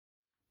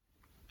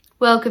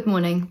Well, good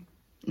morning.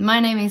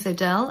 My name is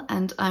Odell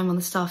and I'm on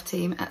the staff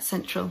team at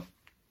Central.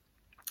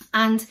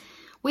 And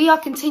we are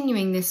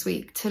continuing this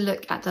week to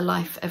look at the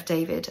life of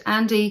David.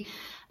 Andy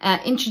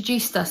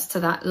introduced us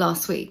to that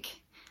last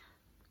week.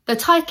 The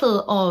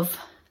title of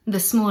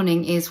this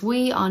morning is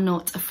We Are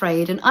Not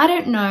Afraid. And I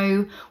don't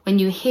know when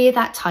you hear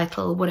that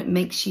title what it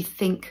makes you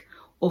think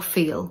or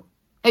feel.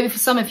 Maybe for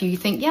some of you, you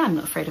think, yeah, I'm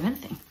not afraid of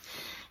anything.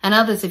 And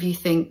others of you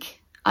think,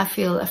 I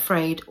feel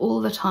afraid all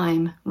the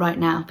time right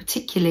now,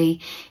 particularly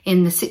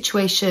in the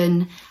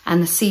situation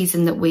and the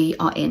season that we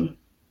are in.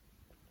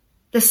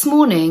 This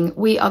morning,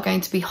 we are going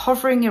to be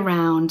hovering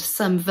around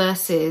some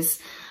verses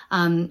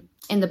in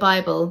the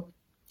Bible,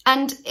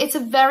 and it's a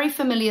very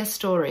familiar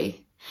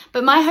story.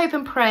 But my hope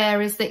and prayer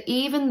is that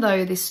even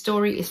though this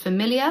story is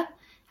familiar,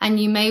 and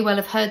you may well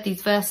have heard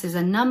these verses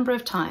a number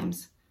of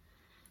times,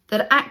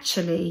 that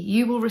actually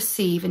you will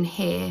receive and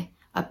hear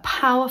a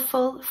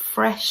powerful,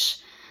 fresh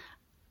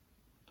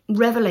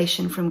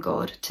revelation from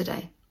God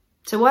today.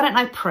 So why don't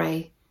I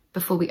pray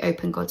before we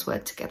open God's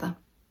word together?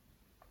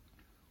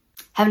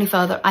 Heavenly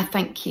Father, I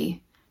thank you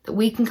that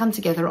we can come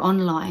together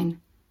online.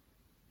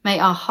 May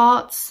our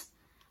hearts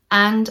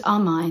and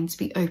our minds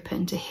be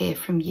open to hear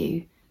from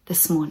you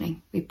this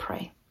morning, we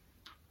pray.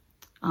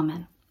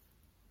 Amen.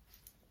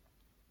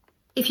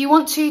 If you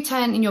want to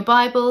turn in your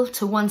Bible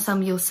to 1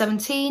 Samuel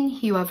 17,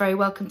 you are very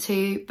welcome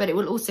to, but it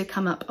will also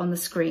come up on the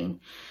screen.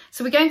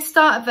 So we're going to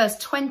start at verse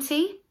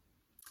 20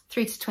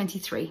 through to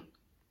 23.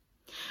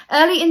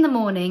 Early in the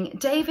morning,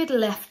 David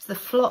left the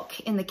flock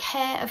in the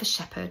care of a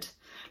shepherd,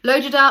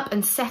 loaded up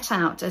and set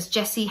out as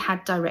Jesse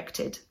had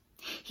directed.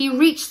 He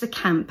reached the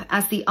camp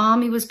as the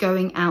army was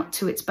going out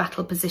to its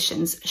battle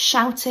positions,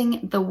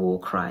 shouting the war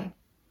cry.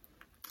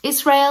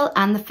 Israel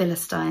and the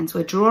Philistines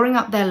were drawing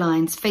up their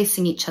lines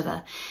facing each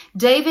other.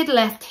 David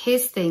left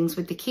his things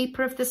with the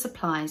keeper of the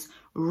supplies,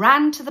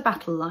 ran to the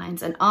battle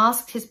lines and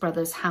asked his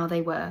brothers how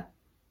they were.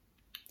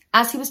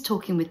 As he was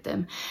talking with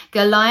them,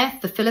 Goliath,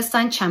 the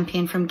Philistine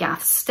champion from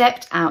Gath,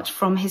 stepped out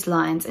from his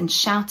lines and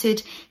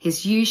shouted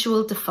his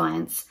usual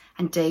defiance,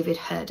 and David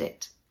heard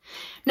it.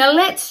 Now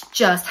let's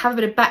just have a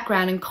bit of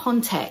background and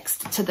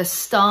context to the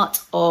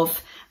start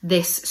of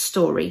this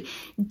story.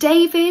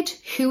 David,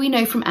 who we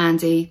know from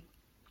Andy,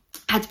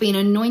 had been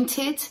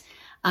anointed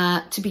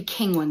to be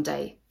king one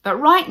day. But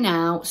right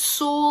now,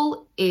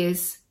 Saul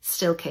is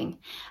still king.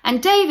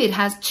 And David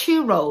has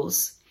two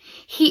roles.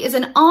 He is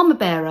an armor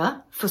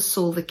bearer for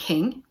Saul the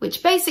king,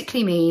 which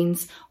basically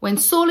means when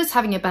Saul is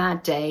having a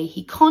bad day,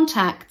 he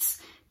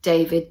contacts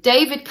David.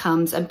 David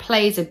comes and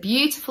plays a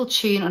beautiful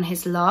tune on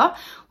his lyre,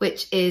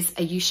 which is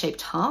a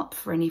U-shaped harp,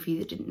 for any of you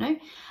that didn't know,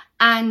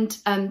 and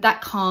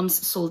that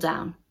calms Saul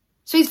down.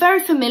 So he's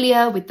very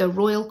familiar with the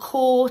royal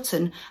court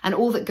and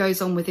all that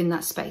goes on within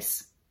that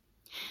space.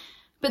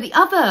 But the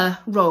other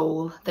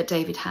role that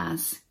David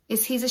has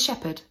is he's a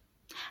shepherd,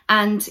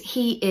 and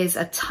he is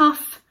a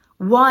tough,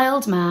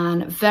 wild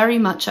man, very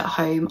much at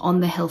home on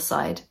the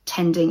hillside,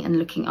 tending and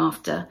looking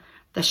after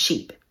the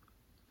sheep.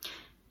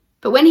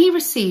 But when he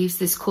receives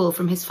this call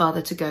from his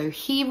father to go,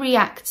 he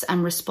reacts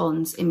and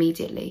responds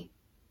immediately.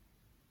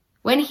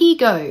 When he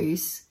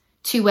goes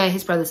to where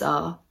his brothers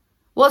are,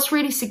 what's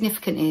really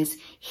significant is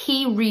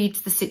he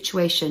reads the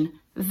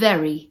situation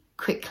very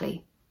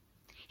quickly.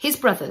 His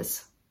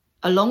brothers,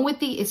 along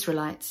with the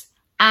Israelites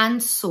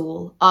and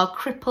Saul, are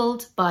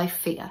crippled by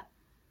fear.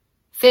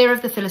 Fear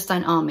of the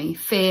Philistine army,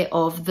 fear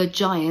of the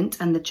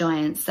giant and the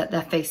giants that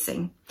they're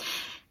facing.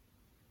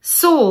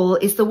 Saul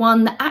is the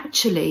one that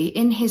actually,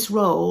 in his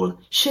role,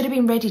 should have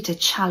been ready to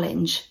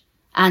challenge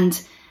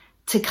and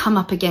to come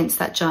up against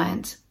that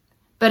giant.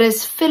 But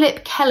as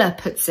Philip Keller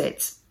puts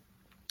it,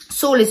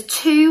 Saul is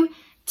too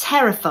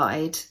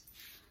terrified,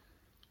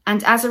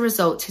 and as a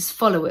result, his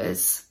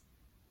followers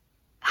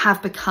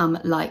have become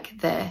like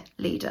their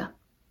leader.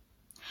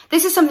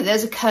 This is something that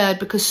has occurred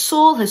because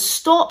Saul has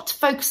stopped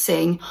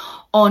focusing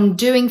on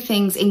doing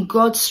things in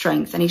God's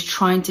strength, and he's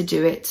trying to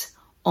do it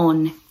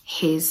on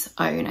his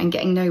own and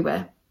getting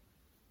nowhere.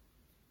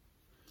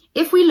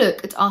 If we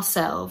look at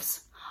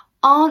ourselves,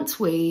 aren't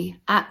we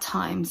at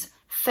times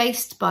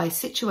faced by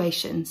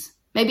situations,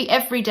 maybe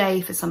every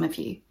day for some of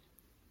you,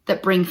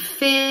 that bring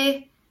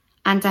fear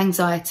and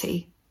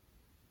anxiety,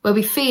 where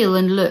we feel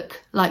and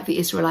look like the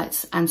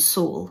Israelites and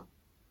Saul?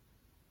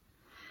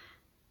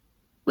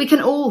 We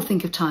can all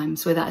think of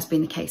times where that has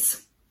been the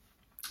case,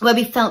 where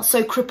we felt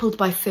so crippled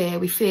by fear,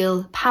 we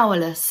feel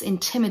powerless,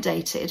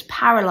 intimidated,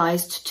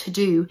 paralyzed to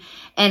do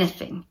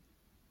anything.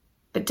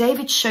 But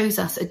David shows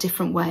us a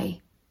different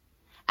way,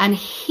 and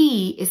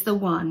he is the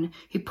one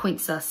who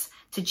points us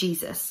to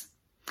Jesus.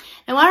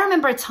 Now, I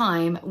remember a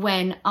time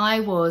when I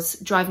was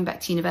driving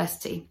back to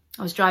university.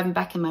 I was driving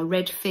back in my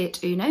red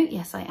Fiat Uno.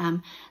 Yes, I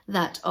am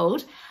that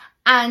old.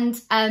 And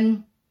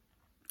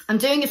I'm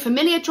doing a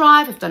familiar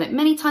drive. I've done it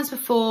many times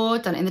before,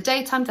 done it in the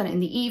daytime, done it in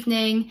the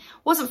evening.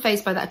 Wasn't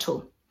fazed by that at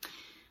all.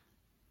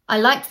 I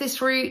liked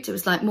this route. It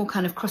was like more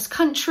kind of cross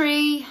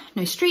country,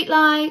 no street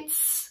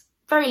lights,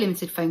 very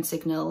limited phone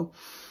signal.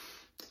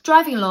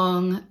 Driving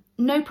along,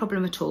 no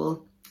problem at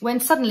all, when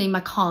suddenly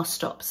my car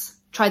stops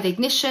Try the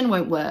ignition,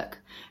 won't work.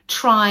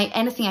 Try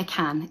anything I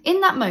can.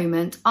 In that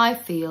moment, I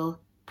feel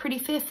pretty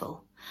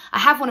fearful. I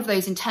have one of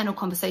those internal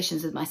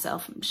conversations with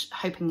myself, I'm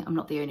hoping I'm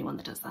not the only one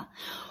that does that,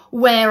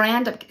 where I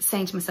end up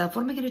saying to myself,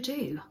 what am I going to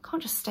do? I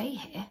can't just stay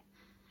here.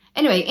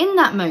 Anyway, in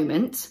that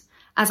moment,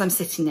 as I'm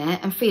sitting there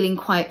and feeling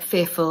quite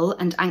fearful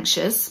and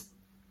anxious,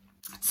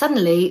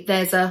 suddenly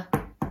there's a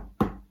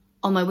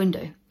on my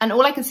window, and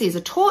all I can see is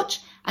a torch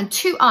and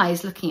two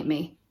eyes looking at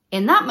me.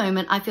 In that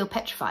moment, I feel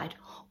petrified.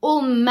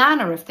 All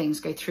manner of things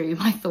go through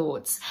my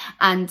thoughts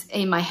and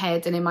in my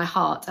head and in my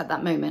heart at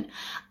that moment.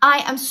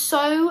 I am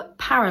so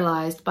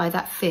paralyzed by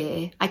that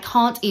fear, I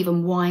can't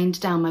even wind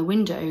down my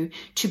window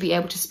to be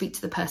able to speak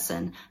to the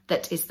person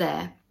that is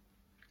there.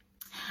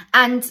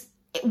 And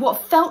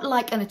what felt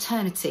like an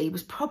eternity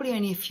was probably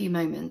only a few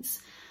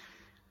moments.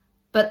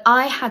 But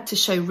I had to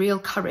show real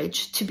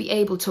courage to be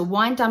able to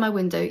wind down my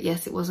window.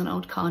 Yes, it was an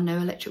old car, no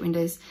electric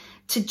windows.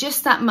 To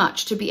just that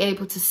much to be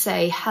able to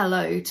say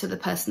hello to the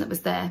person that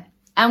was there.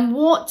 And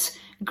what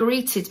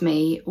greeted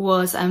me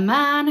was a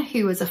man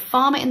who was a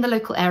farmer in the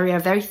local area, a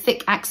very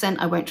thick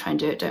accent. I won't try and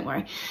do it, don't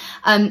worry.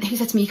 Who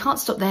said to me, you can't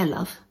stop there,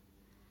 love.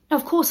 Now,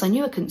 of course, I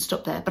knew I couldn't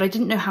stop there, but I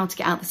didn't know how to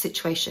get out of the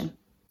situation.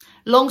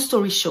 Long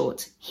story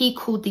short, he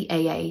called the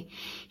AA.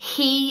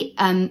 He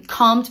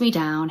calmed me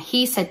down.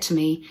 He said to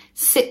me,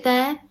 sit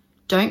there,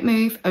 don't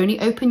move, only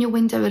open your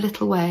window a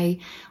little way.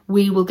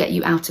 We will get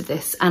you out of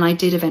this. And I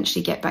did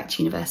eventually get back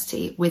to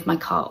university with my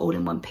car all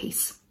in one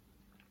piece.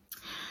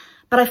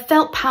 But I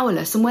felt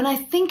powerless. And when I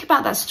think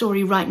about that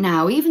story right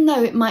now, even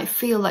though it might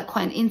feel like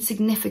quite an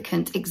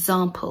insignificant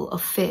example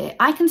of fear,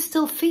 I can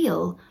still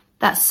feel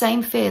that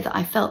same fear that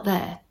I felt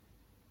there.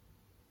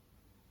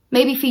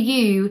 Maybe for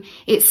you,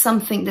 it's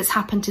something that's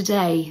happened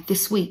today,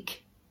 this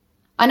week.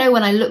 I know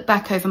when I look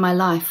back over my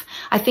life,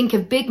 I think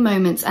of big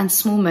moments and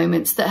small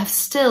moments that have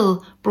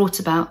still brought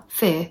about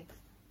fear.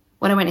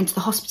 When I went into the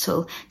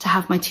hospital to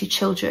have my 2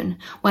 children,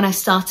 when I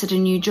started a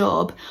new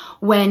job,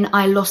 when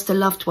I lost a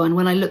loved one,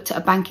 when I looked at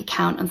a bank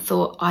account and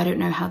thought, I don't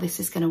know how this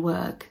is going to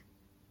work.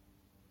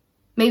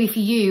 Maybe for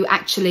you,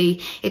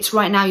 actually, it's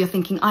right now you're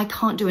thinking, I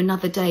can't do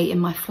another day in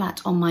my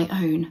flat on my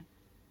own.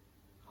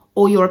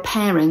 Or you're a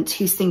parent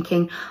who's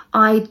thinking,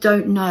 I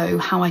don't know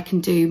how I can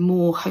do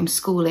more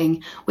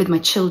homeschooling with my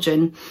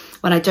children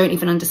when I don't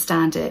even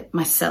understand it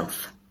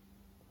myself.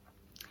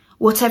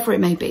 Whatever it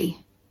may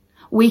be,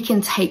 we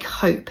can take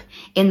hope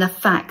in the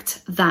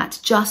fact that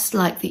just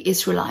like the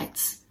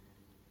Israelites,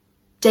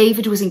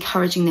 David was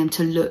encouraging them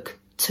to look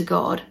to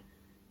God,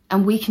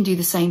 and we can do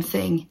the same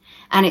thing.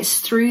 And it's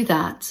through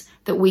that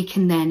that we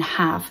can then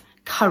have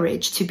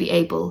courage to be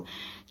able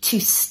to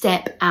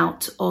step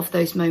out of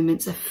those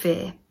moments of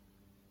fear.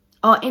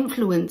 Our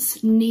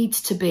influence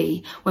needs to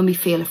be when we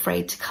feel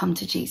afraid to come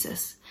to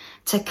Jesus,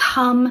 to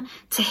come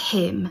to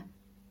him.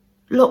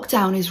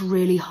 Lockdown is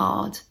really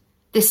hard.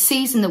 This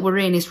season that we're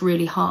in is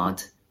really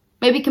hard.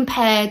 Maybe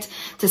compared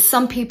to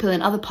some people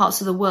in other parts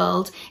of the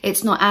world,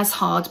 it's not as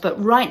hard,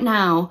 but right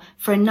now,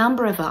 for a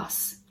number of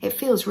us, it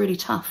feels really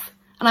tough.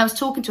 And I was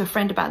talking to a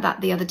friend about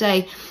that the other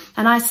day,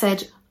 and I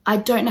said, I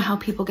don't know how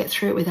people get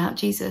through it without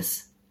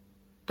Jesus.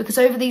 Because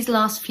over these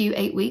last few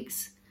 8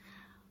 weeks,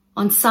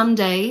 on some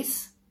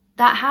days,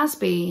 that has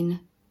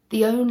been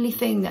the only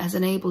thing that has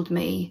enabled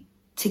me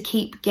to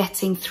keep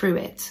getting through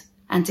it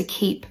and to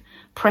keep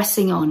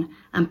pressing on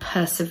and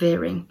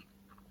persevering.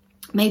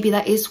 Maybe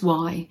that is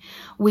why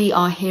we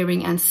are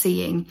hearing and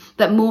seeing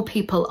that more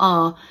people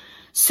are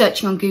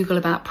searching on Google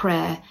about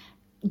prayer,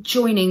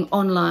 joining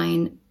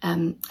online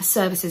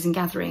services and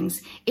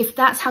gatherings. If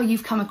that's how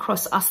you've come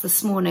across us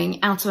this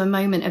morning, out of a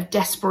moment of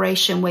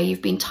desperation where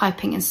you've been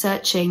typing and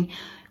searching,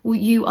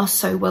 you are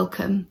so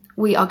welcome.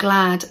 We are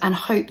glad and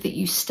hope that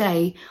you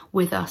stay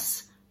with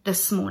us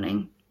this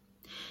morning.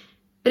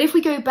 But if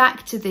we go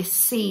back to this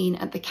scene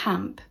at the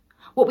camp,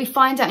 what we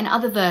find out in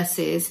other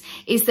verses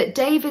is that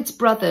David's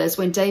brothers,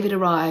 when David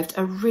arrived,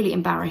 are really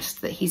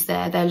embarrassed that he's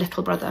there, their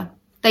little brother.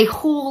 They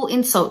haul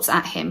insults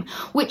at him,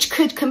 which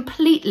could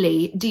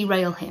completely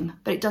derail him,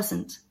 but it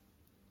doesn't.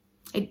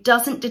 It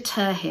doesn't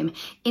deter him.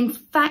 In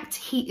fact,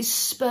 he is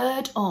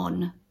spurred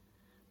on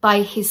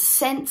by his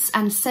sense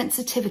and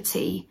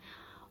sensitivity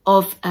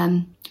of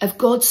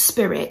God's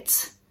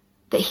Spirit,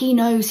 that he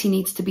knows he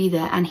needs to be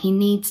there and he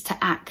needs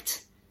to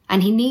act.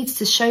 And he needs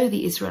to show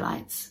the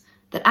Israelites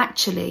that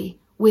actually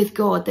with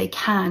God they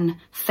can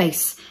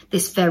face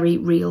this very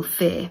real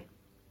fear.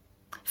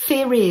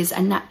 Fear is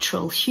a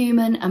natural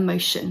human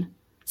emotion.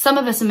 Some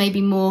of us are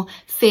maybe more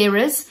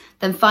fearers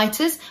than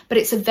fighters, but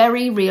it's a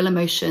very real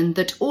emotion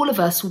that all of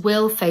us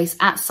will face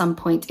at some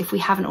point if we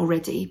haven't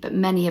already, but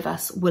many of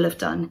us will have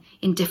done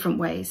in different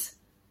ways.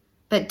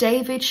 But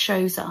David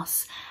shows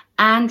us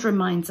and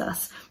reminds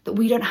us that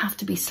we don't have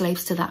to be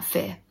slaves to that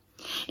fear.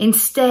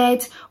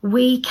 Instead,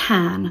 we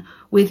can,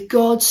 with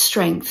God's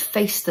strength,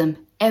 face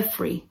them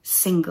every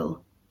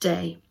single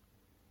day.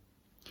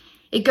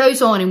 It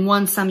goes on in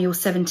 1 Samuel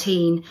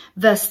 17,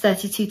 verse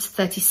 32 to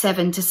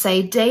 37 to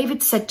say,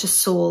 David said to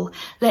Saul,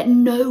 let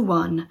no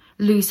one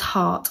lose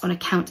heart on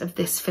account of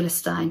this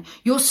Philistine.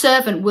 Your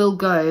servant will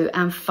go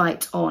and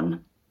fight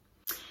on.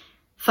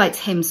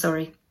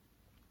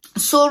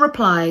 Saul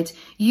replied,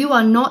 "You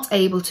are not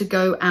able to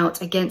go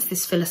out against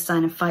this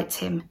Philistine and fight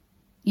him.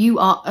 You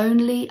are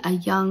only a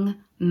young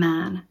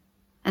man,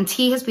 and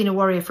he has been a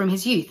warrior from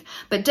his youth."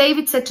 But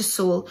David said to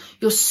Saul,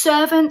 "Your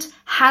servant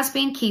has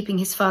been keeping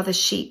his father's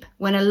sheep.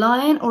 When a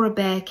lion or a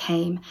bear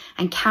came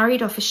and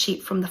carried off a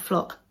sheep from the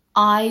flock,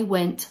 I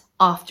went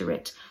after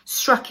it,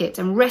 struck it,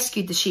 and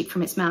rescued the sheep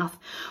from its mouth.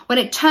 When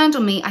it turned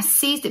on me, I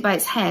seized it by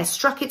its hair,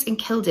 struck it, and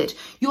killed it.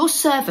 Your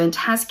servant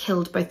has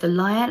killed both the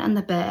lion and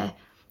the bear.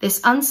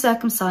 This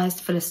uncircumcised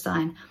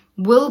Philistine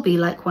will be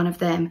like one of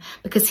them,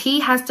 because he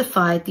has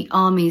defied the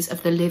armies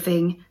of the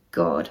living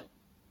God.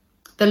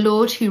 The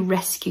Lord who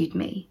rescued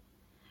me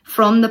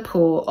from the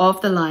paw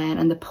of the lion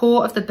and the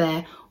paw of the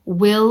bear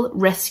will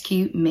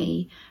rescue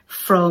me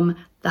from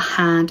the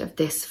hand of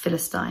this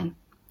Philistine."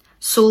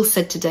 Saul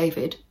said to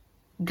David,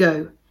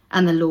 "Go,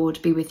 and the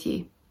Lord be with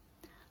you."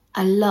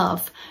 I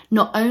love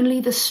not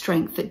only the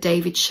strength that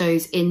David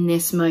shows in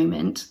this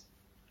moment,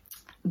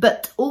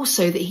 but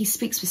also that he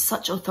speaks with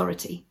such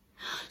authority.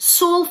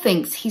 Saul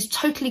thinks he's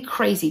totally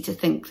crazy to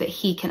think that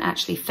he can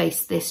actually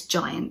face this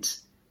giant.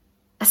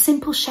 A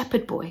simple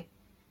shepherd boy.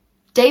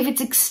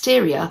 David's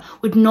exterior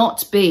would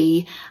not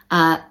be,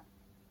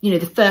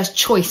 the first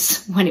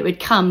choice when it would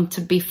come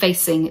to be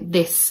facing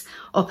this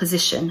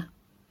opposition.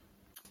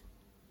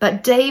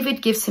 But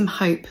David gives him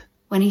hope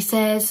when he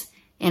says,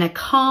 in a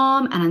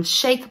calm and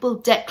unshakable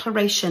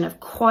declaration of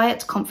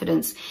quiet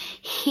confidence,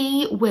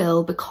 he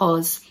will,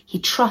 because he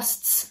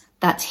trusts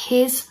that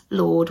his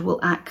Lord will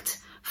act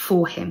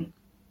for him.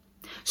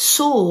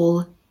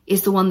 Saul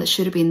is the one that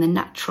should have been the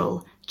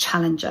natural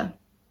challenger.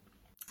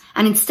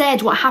 And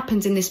instead, what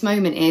happens in this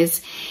moment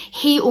is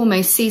he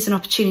almost sees an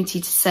opportunity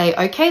to say,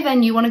 "Okay,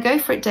 then you want to go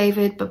for it,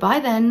 David, but by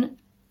then,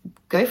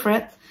 go for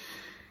it."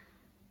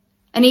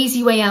 An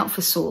easy way out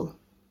for Saul.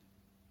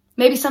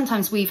 Maybe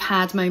sometimes we've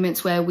had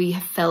moments where we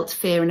have felt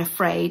fear and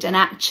afraid, and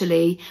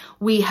actually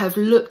we have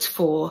looked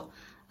for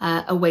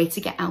a way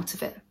to get out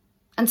of it.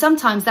 And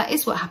sometimes that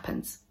is what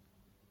happens.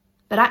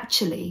 But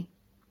actually,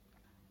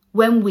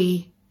 when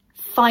we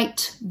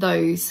fight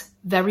those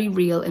very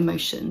real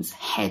emotions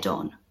head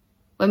on,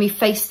 when we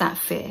face that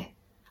fear,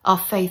 our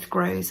faith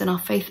grows, and our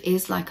faith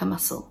is like a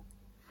muscle.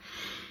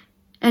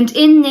 And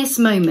in this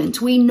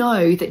moment, we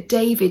know that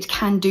David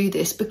can do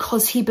this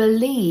because he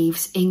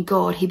believes in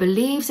God. He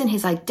believes in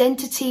his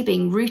identity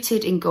being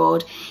rooted in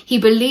God. He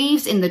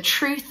believes in the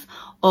truth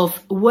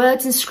of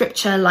words in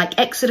scripture like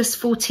Exodus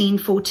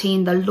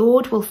 14:14, "The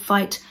Lord will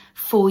fight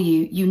for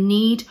you. You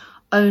need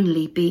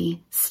only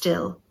be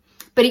still."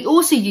 But he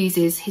also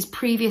uses his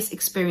previous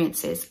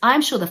experiences.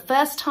 I'm sure the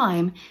first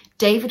time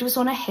David was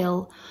on a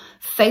hill,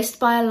 faced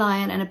by a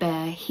lion and a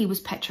bear, he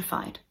was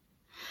petrified.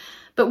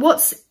 But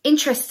what's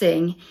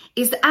interesting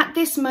is that at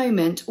this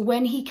moment,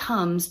 when he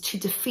comes to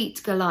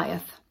defeat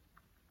Goliath,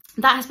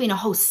 that has been a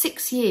whole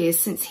 6 years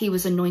since he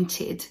was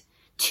anointed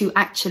to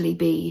actually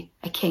be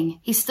a king.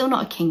 He's still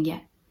not a king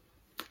yet.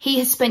 He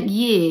has spent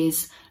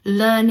years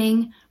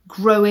learning,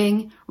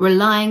 growing,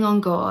 relying on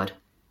God,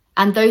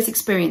 and those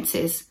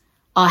experiences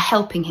are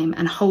helping him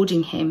and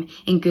holding him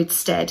in good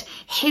stead.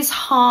 His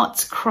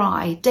heart's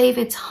cry,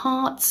 David's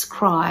heart's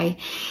cry,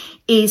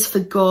 is for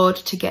God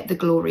to get the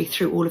glory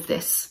through all of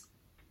this.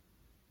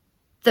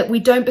 That we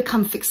don't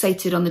become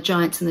fixated on the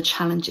giants and the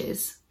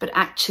challenges, but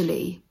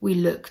actually we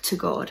look to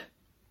God.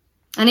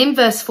 And in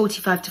verse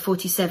 45 to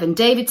 47,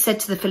 David said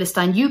to the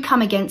Philistine, "You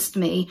come against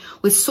me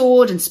with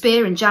sword and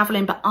spear and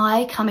javelin, but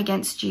I come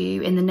against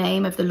you in the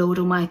name of the Lord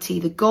Almighty,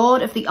 the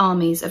God of the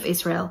armies of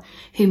Israel,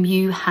 whom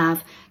you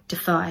have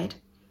defied.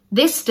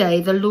 This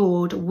day the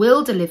Lord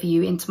will deliver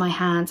you into my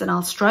hands, and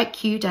I'll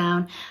strike you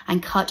down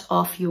and cut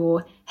off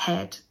your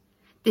head.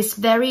 This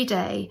very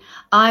day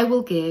I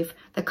will give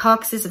the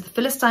carcasses of the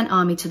Philistine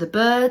army to the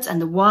birds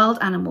and the wild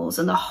animals,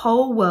 and the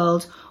whole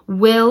world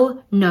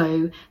will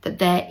know that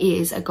there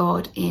is a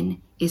God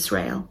in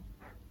Israel.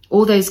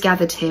 All those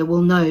gathered here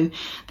will know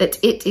that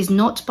it is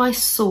not by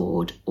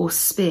sword or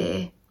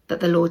spear that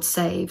the Lord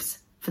saves,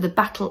 for the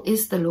battle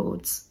is the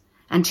Lord's,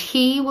 and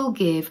he will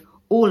give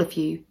all of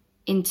you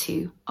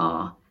into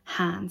our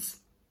hands."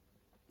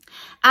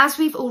 As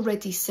we've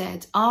already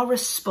said, our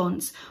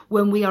response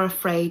when we are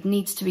afraid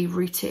needs to be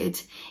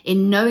rooted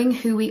in knowing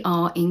who we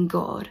are in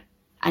God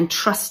and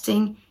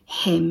trusting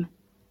him.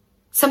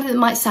 Something that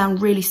might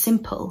sound really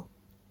simple,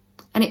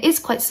 and it is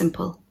quite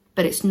simple,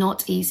 but it's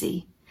not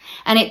easy.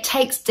 And it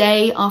takes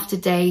day after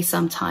day,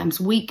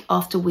 sometimes week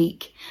after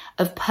week,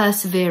 of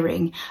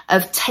persevering,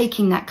 of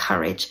taking that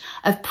courage,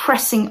 of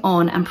pressing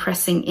on and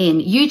pressing in.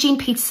 Eugene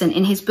Peterson,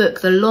 in his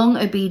book, The Long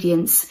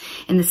Obedience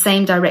in the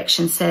Same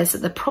Direction, says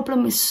that the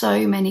problem with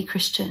so many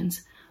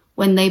Christians,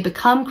 when they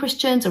become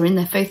Christians or in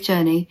their faith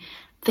journey,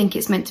 think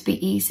it's meant to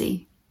be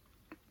easy.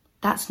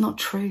 That's not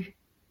true.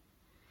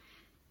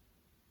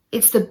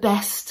 It's the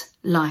best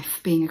life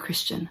being a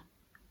Christian,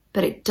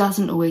 but it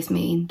doesn't always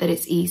mean that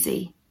it's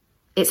easy.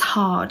 It's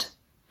hard,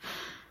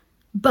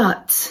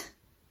 but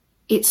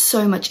it's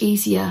so much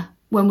easier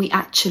when we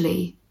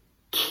actually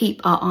keep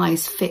our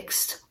eyes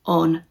fixed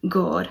on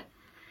God.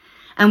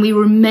 And we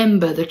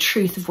remember the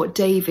truth of what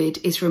David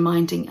is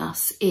reminding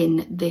us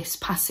in this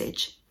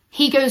passage.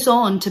 He goes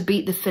on to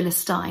beat the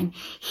Philistine.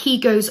 He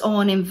goes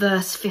on in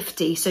verse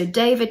 50. So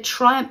David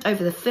triumphed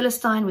over the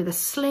Philistine with a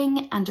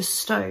sling and a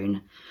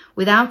stone.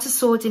 Without a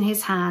sword in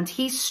his hand,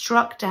 he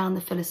struck down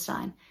the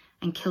Philistine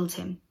and killed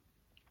him.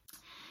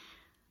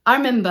 I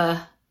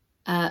remember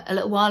a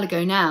little while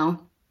ago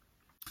now,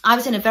 I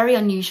was in a very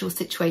unusual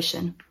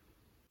situation.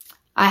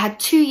 I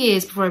had 2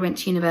 years before I went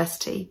to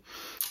university,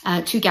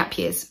 2 gap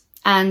years.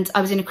 And I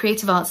was in a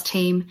creative arts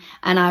team,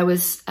 and I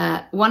was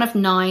one of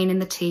 9 in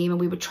the team, and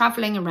we were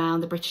travelling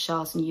around the British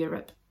Isles and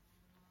Europe.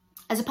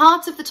 As a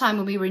part of the time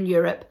when we were in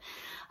Europe,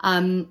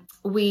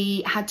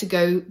 we had to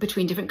go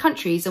between different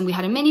countries, and we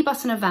had a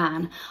minibus and a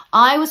van.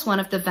 I was one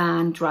of the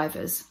van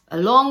drivers, a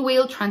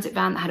long-wheel transit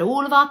van that had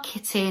all of our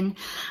kit in.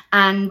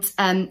 And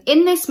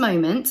in this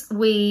moment,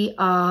 we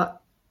are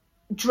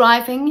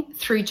driving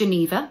through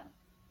Geneva,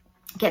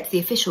 get to the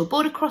official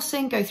border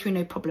crossing, go through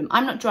no problem.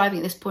 I'm not driving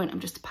at this point, I'm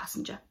just a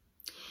passenger.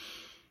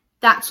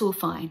 That's all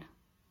fine.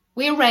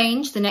 We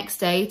arranged the next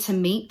day to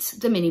meet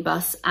the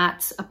minibus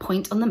at a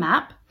point on the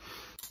map.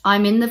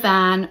 I'm in the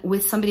van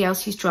with somebody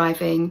else who's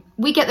driving.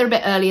 We get there a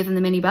bit earlier than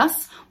the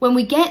minibus. When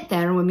we get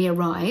there and when we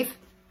arrive,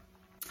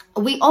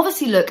 we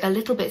obviously look a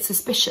little bit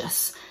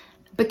suspicious,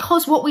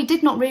 because what we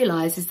did not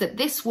realise is that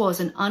this was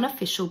an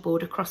unofficial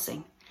border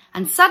crossing.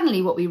 And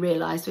suddenly what we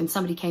realised when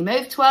somebody came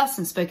over to us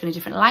and spoke in a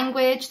different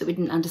language that we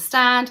didn't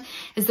understand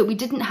is that we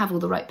didn't have all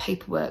the right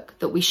paperwork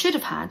that we should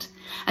have had.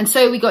 And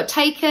so we got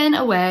taken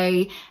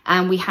away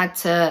and we had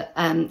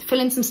to fill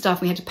in some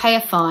stuff. We had to pay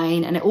a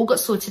fine, and it all got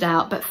sorted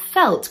out, but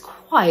felt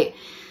quite,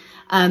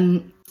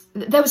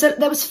 there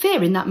was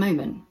fear in that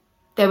moment.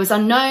 There was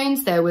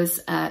unknowns, there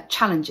was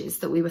challenges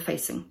that we were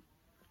facing.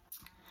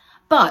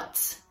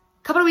 But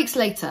a couple of weeks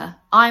later,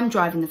 I'm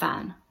driving the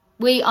van.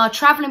 We are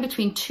travelling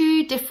between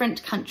 2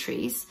 different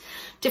countries,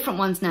 different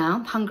ones now,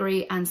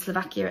 Hungary and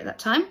Slovakia at that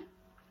time.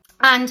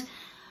 And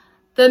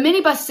the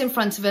minibus in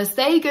front of us,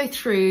 they go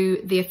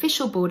through the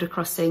official border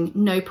crossing,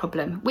 no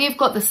problem. We have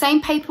got the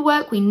same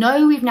paperwork. We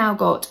know we've now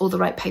got all the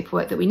right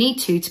paperwork that we need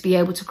to be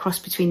able to cross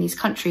between these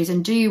countries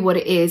and do what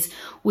it is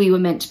we were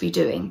meant to be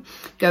doing,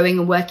 going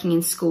and working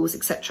in schools,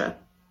 etc.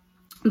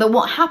 But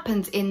what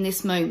happened in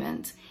this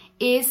moment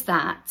is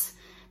that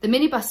the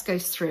minibus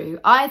goes through,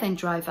 I then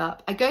drive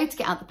up, I go to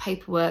get out the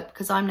paperwork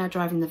because I'm now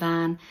driving the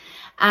van,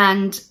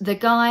 and the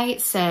guy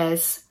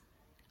says,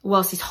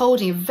 whilst he's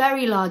holding a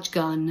very large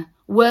gun,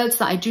 words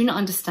that I do not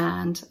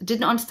understand, I did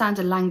not understand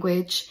the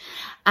language,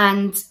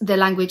 and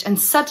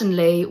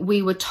suddenly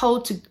we were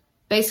told to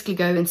basically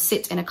go and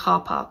sit in a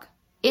car park.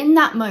 In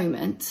that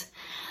moment,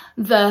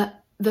 the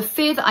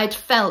fear that I'd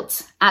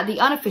felt at the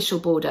unofficial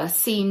border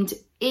seemed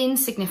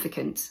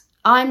insignificant.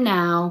 I'm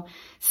now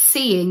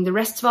seeing the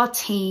rest of our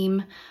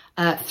team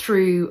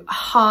through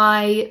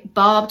high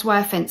barbed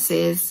wire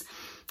fences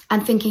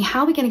and thinking, how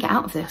are we going to get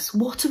out of this?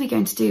 What are we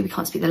going to do? We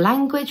can't speak the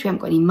language. We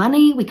haven't got any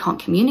money. We can't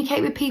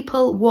communicate with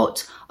people.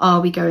 What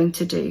are we going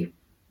to do?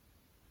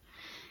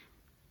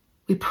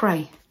 We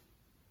pray.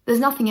 There's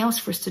nothing else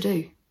for us to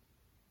do.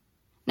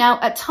 Now,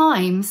 at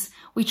times,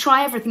 we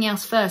try everything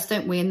else first,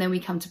 don't we? And then we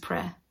come to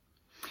prayer.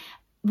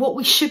 What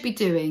we should be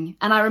doing,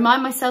 and I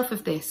remind myself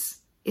of this,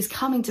 is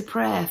coming to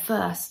prayer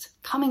first,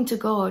 coming to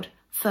God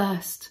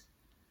first.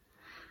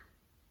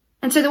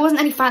 And so there wasn't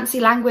any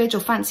fancy language or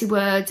fancy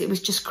words. It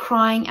was just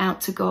crying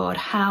out to God.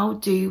 How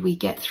do we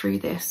get through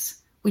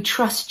this? We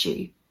trust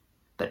you,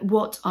 but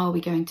what are we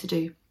going to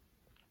do?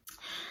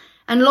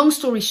 And long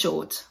story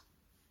short,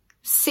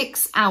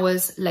 6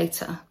 hours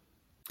later,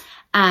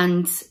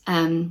 and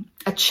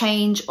a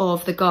change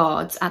of the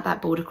guards at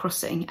that border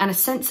crossing, and a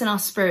sense in our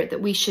spirit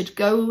that we should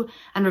go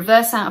and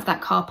reverse out of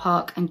that car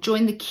park and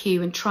join the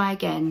queue and try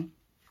again,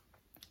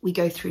 we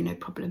go through no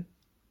problem.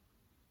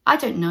 I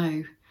don't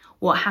know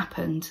what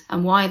happened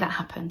and why that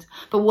happened,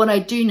 but what I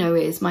do know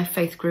is my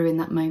faith grew in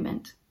that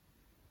moment.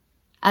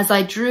 As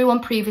I drew on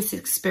previous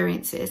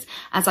experiences,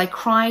 as I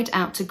cried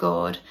out to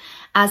God,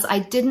 as I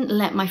didn't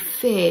let my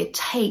fear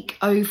take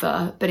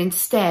over, but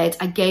instead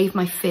I gave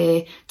my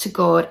fear to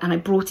God and I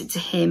brought it to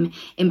him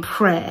in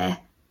prayer,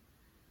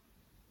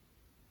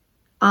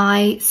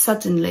 I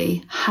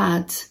suddenly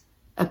had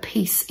a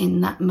peace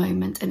in that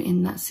moment and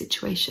in that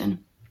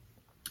situation.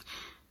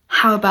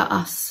 How about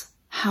us?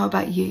 How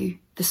about you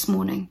this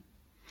morning?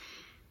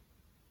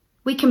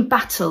 We can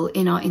battle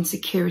in our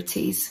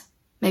insecurities,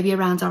 maybe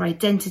around our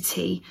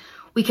identity.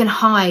 We can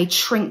hide,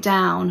 shrink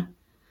down.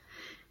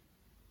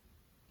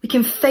 We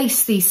can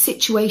face these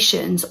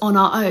situations on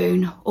our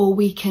own, or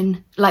we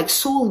can, like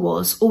Saul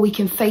was, or we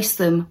can face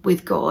them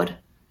with God,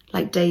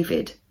 like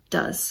David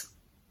does.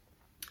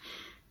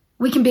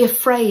 We can be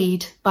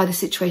afraid by the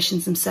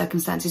situations and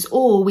circumstances,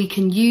 or we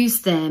can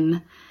use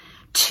them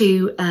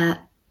to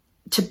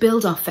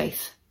build our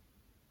faith.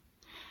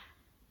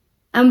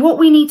 And what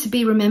we need to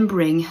be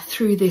remembering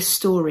through this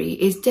story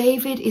is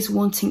David is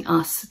wanting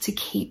us to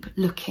keep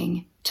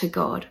looking to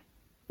God.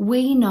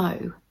 We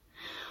know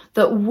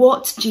that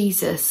what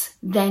Jesus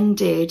then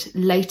did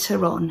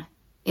later on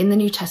in the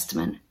New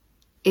Testament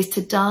is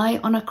to die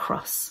on a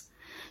cross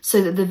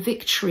so that the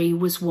victory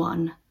was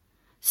won,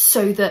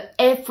 so that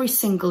every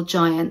single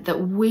giant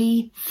that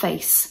we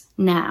face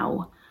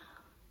now,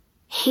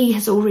 he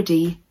has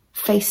already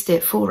faced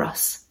it for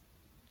us.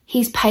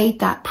 He's paid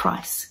that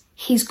price.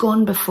 He's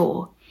gone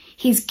before.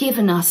 He's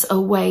given us a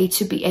way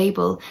to be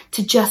able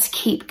to just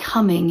keep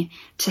coming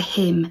to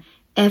him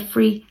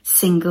every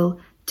single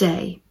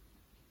day.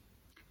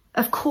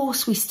 Of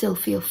course, we still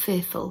feel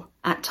fearful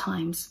at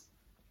times,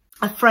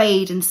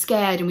 afraid and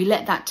scared, and we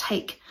let that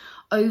take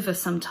over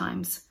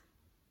sometimes.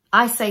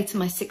 I say to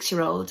my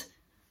 6-year-old,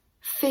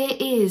 fear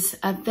is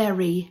a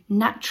very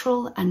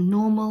natural and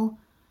normal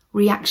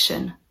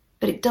reaction,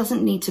 but it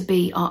doesn't need to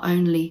be our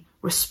only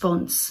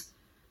response,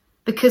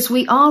 because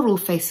we are all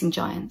facing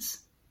giants,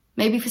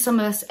 maybe for some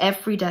of us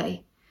every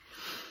day.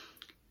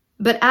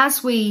 But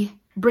as we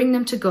bring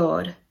them to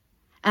God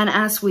and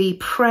as we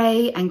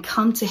pray and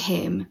come to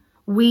him,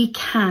 we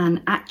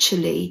can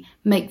actually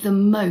make the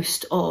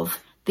most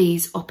of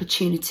these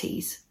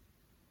opportunities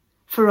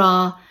for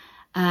our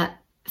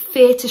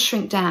fear to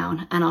shrink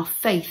down and our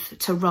faith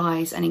to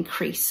rise and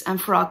increase, and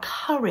for our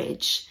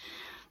courage,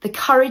 the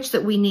courage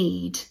that we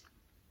need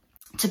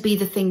to be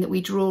the thing that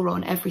we draw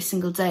on every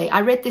single day.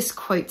 I read this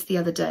quote the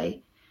other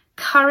day: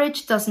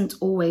 courage doesn't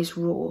always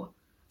roar.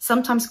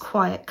 Sometimes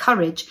quiet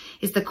courage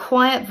is the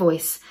quiet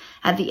voice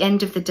at the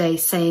end of the day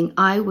saying,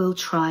 I will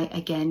try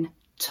again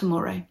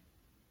tomorrow.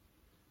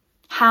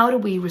 How do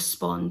we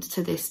respond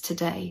to this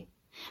today?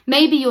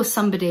 Maybe you're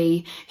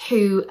somebody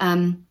who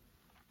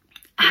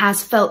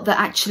has felt that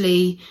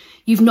actually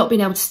you've not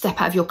been able to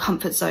step out of your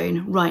comfort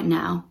zone right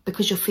now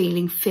because you're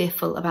feeling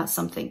fearful about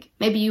something.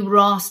 Maybe you were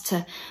asked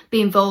to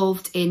be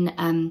involved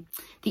in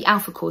the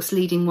Alpha course,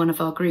 leading one of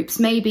our groups.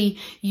 Maybe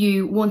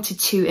you wanted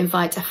to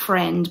invite a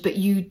friend, but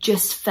you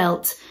just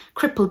felt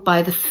crippled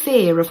by the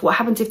fear of what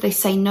happens if they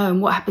say no,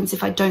 and what happens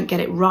if I don't get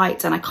it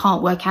right and I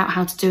can't work out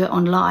how to do it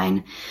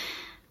online.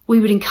 We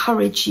would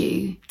encourage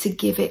you to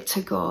give it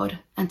to God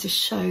and to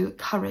show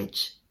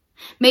courage.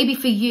 Maybe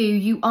for you,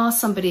 you are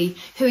somebody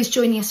who is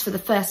joining us for the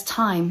first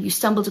time. You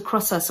stumbled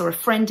across us or a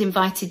friend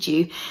invited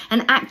you,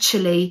 and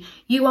actually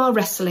you are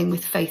wrestling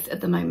with faith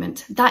at the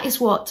moment. That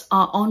is what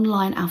our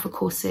online Alpha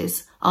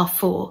courses are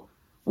for.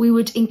 We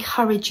would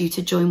encourage you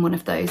to join one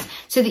of those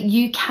so that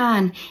you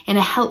can, in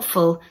a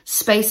helpful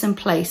space and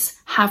place,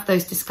 have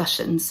those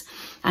discussions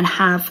and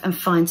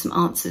find some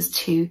answers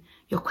to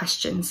your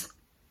questions.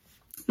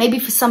 Maybe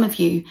for some of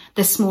you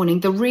this morning,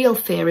 the real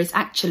fear is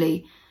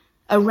actually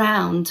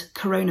around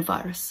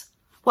coronavirus.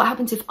 What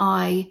happens if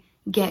I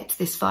get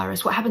this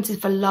virus? What happens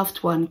if a loved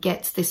one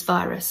gets this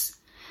virus?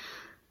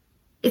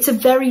 It's a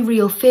very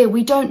real fear.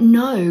 We don't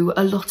know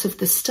a lot of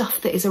the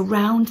stuff that is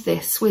around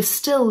this. We're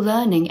still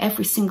learning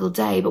every single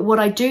day. But what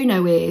I do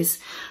know is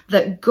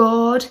that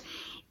God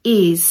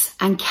is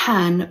and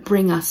can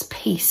bring us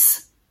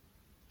peace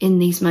in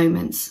these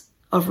moments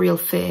of real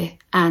fear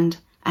and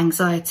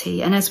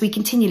anxiety. And as we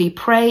continually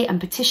pray and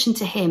petition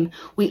to him,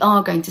 we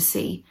are going to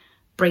see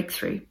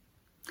breakthrough.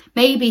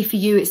 Maybe for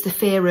you, it's the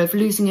fear of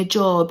losing a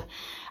job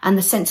and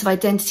the sense of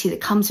identity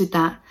that comes with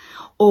that,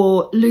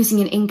 or losing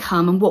an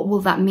income, and what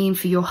will that mean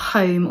for your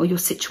home or your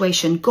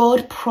situation?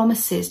 God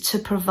promises to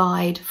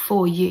provide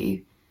for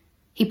you.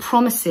 He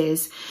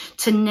promises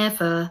to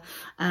never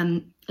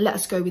let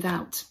us go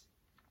without.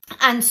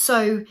 And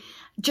so,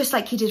 just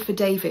like he did for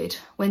David,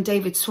 when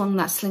David swung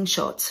that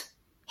slingshot,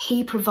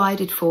 he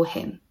provided for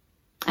him,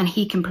 and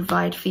he can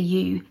provide for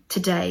you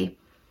today.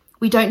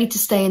 We don't need to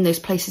stay in those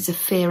places of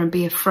fear and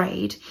be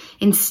afraid.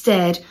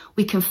 Instead,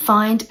 we can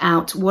find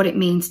out what it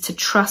means to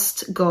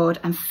trust God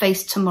and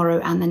face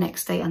tomorrow and the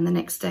next day and the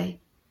next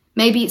day.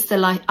 Maybe it's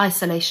the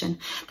isolation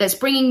that's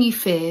bringing you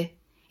fear.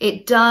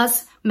 It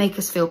does make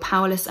us feel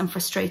powerless and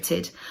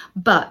frustrated,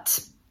 but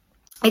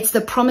it's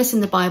the promise in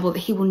the Bible that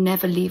he will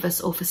never leave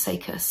us or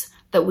forsake us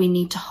that we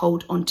need to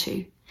hold on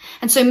to.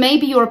 And so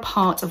maybe you're a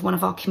part of one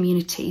of our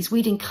communities.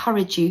 We'd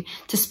encourage you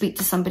to speak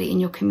to somebody in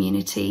your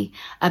community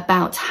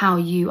about how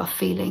you are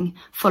feeling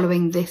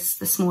following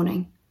this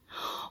morning.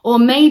 Or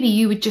maybe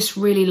you would just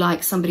really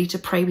like somebody to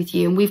pray with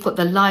you. And we've got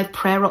the live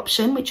prayer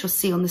option, which you'll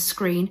see on the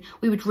screen.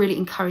 We would really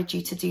encourage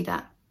you to do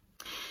that.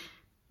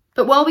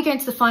 But while we go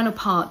into the final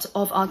part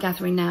of our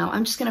gathering now,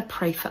 I'm just going to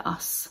pray for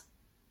us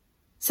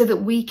so that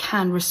we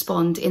can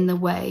respond in the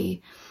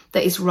way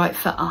that is right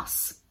for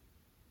us.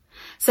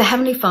 So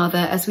Heavenly Father,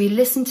 as we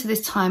listen to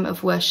this time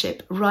of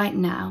worship right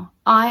now,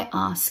 I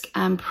ask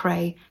and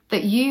pray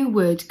that you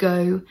would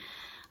go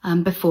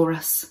before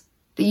us,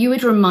 that you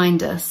would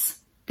remind us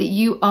that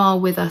you are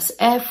with us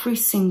every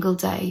single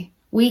day.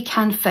 We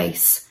can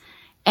face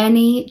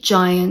any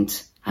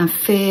giant and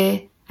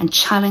fear and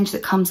challenge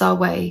that comes our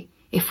way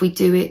if we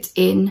do it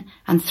in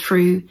and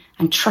through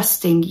and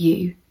trusting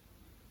you.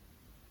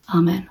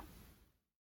 Amen.